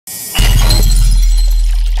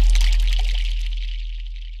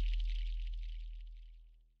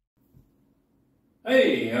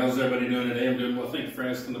Hey, how's everybody doing today? I'm doing well. Thank you for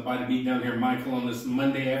asking. The Body Beat down here, Michael, on this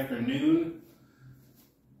Monday afternoon,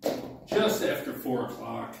 just after 4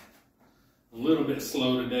 o'clock. A little bit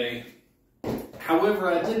slow today. However,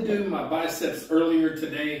 I did do my biceps earlier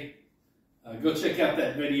today. Go check out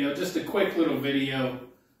that video. Just a quick little video.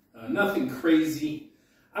 Nothing crazy.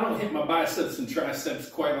 I don't hit my biceps and triceps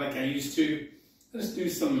quite like I used to. I just do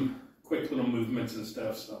some quick little movements and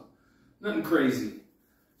stuff, so nothing crazy.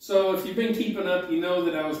 So if you've been keeping up, you know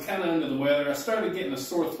that I was kind of under the weather. I started getting a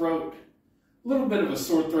sore throat, a little bit of a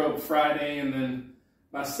sore throat Friday, and then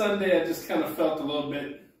by Sunday I just kind of felt a little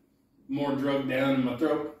bit more drugged down, and my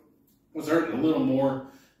throat was hurting a little more.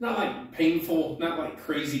 Not like painful, not like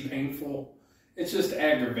crazy painful. It's just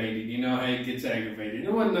aggravated. You know how it gets aggravated.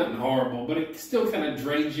 It wasn't nothing horrible, but it still kind of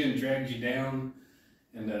drains you and drags you down.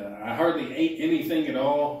 And I hardly ate anything at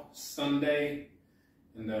all Sunday.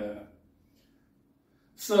 And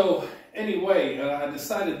so anyway, I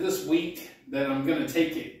decided this week that I'm going to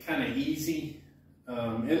take it kind of easy,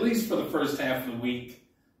 at least for the first half of the week,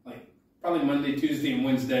 like probably Monday, Tuesday, and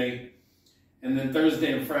Wednesday. And then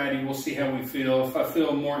Thursday and Friday, we'll see how we feel. If I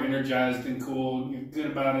feel more energized and cool, good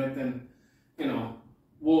about it, then, you know,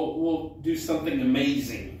 we'll do something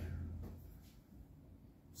amazing.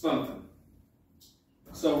 Something.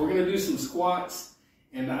 So we're going to do some squats.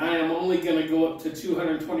 And I am only going to go up to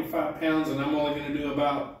 225 pounds, and I'm only going to do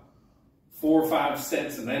about 4 or 5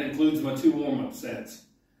 sets, and that includes my 2 warm-up sets.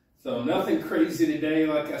 So nothing crazy today.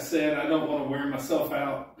 Like I said, I don't want to wear myself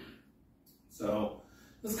out. So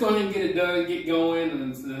let's go ahead and get it done and get going,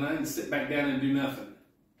 and then I can sit back down and do nothing.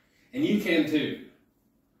 And you can too.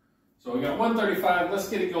 So we got 135. Let's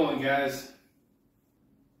get it going, guys.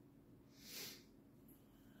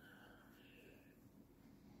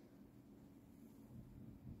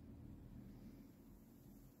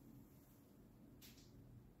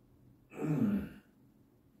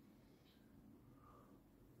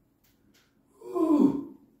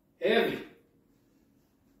 Ooh, heavy.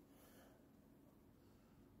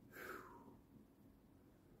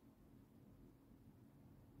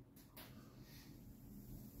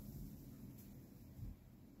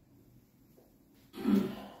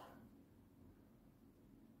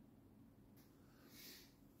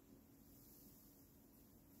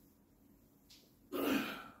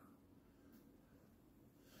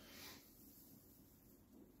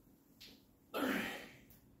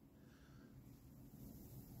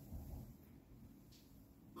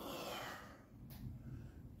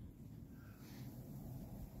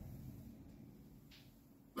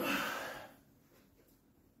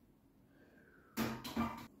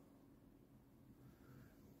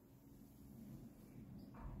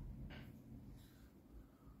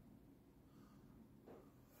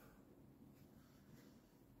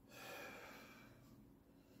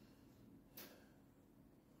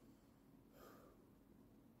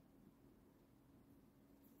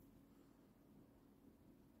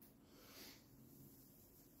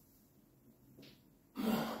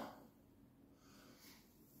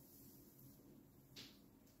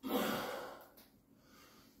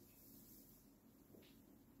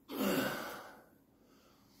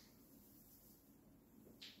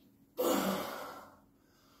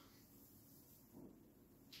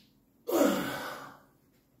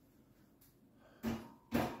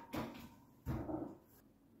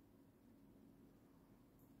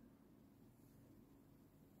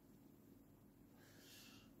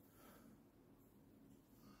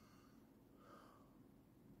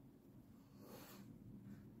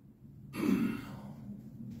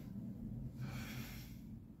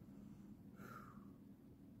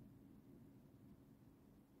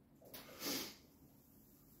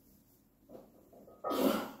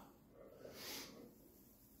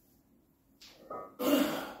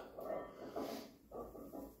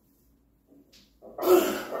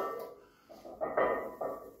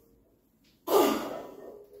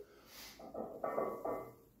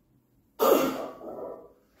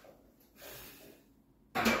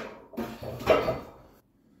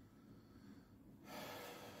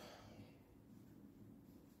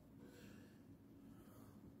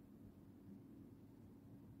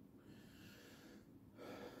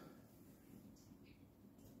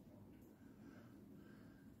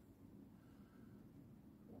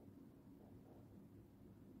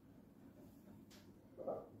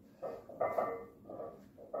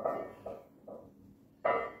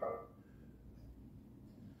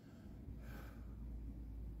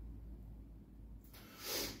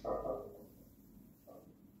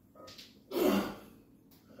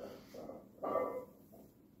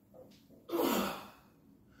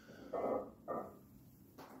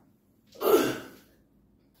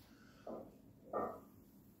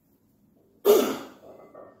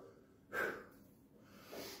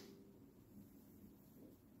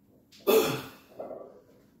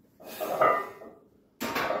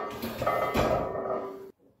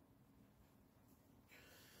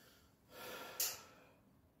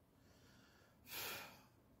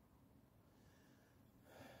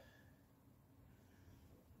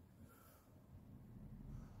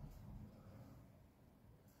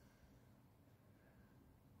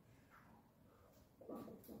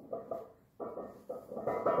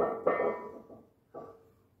 All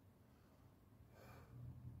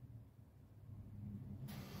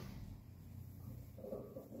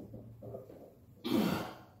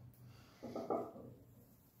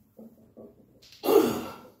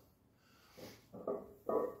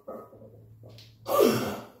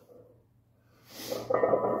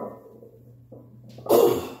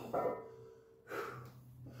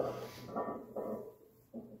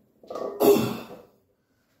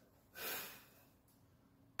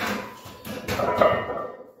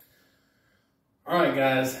right,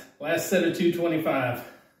 guys, last set of 225.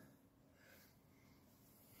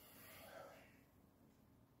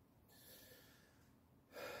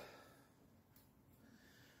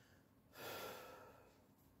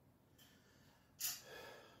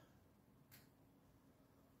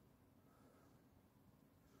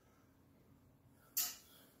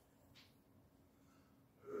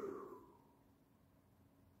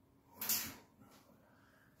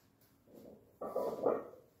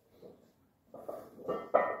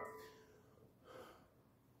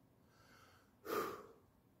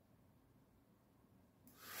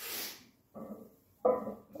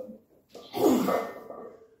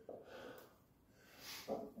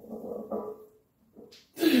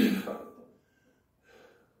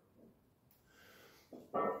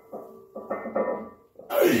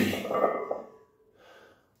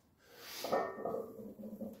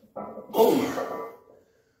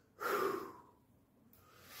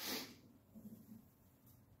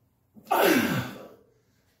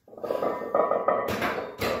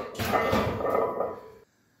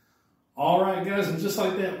 All right, guys, and just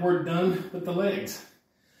like that, we're done with the legs.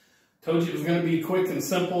 Told you it was going to be quick and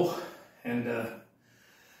simple, and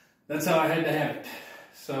that's how I had to have it.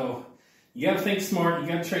 So you got to think smart, you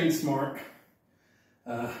got to train smart.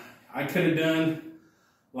 I could have done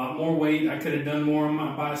a lot more weight. I could have done more on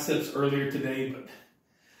my biceps earlier today, but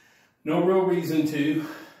no real reason to.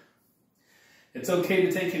 It's okay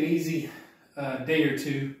to take an easy day or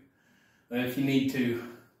two if you need to.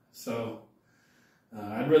 So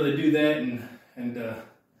I'd rather do that and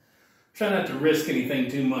try not to risk anything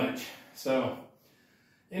too much. So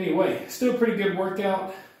anyway, still a pretty good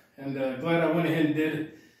workout, and glad I went ahead and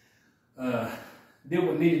did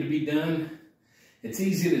what needed to be done. It's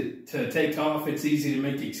easy to take off. It's easy to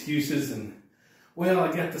make excuses and, well,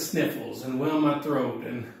 I got the sniffles, and well, my throat,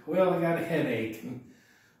 and well, I got a headache, and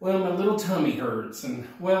well, my little tummy hurts, and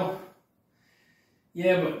well,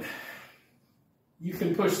 yeah, but you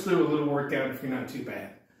can push through a little workout if you're not too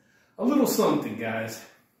bad. A little something, guys.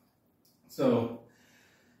 So,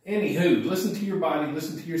 anywho, listen to your body,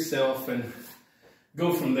 listen to yourself, and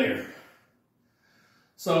go from there.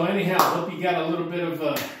 So anyhow, hope you got a little bit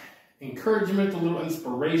of encouragement, a little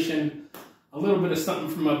inspiration, a little bit of something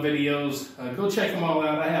from my videos. Go check them all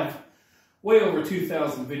out. I have way over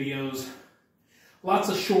 2,000 videos. Lots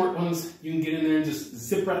of short ones. You can get in there and just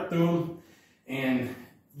zip right through them, and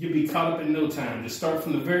you'll be caught up in no time. Just start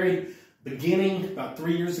from the very beginning, about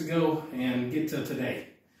 3 years ago, and get to today.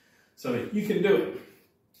 So you can do it.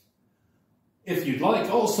 If you'd like,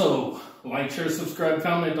 also like, share, subscribe,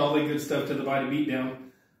 comment, all that good stuff to the Body Beatdown.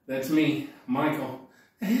 That's me, Michael.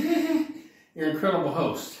 Your incredible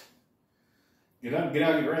host. Get up, get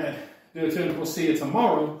out, get rad. Do it, and we'll see you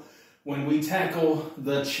tomorrow when we tackle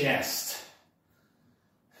the chest.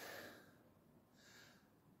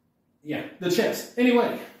 Yeah, the chest.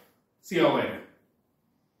 Anyway, see y'all later.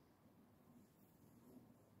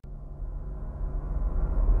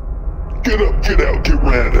 Get up, get out, get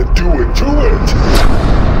rad, and do it, do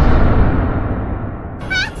it!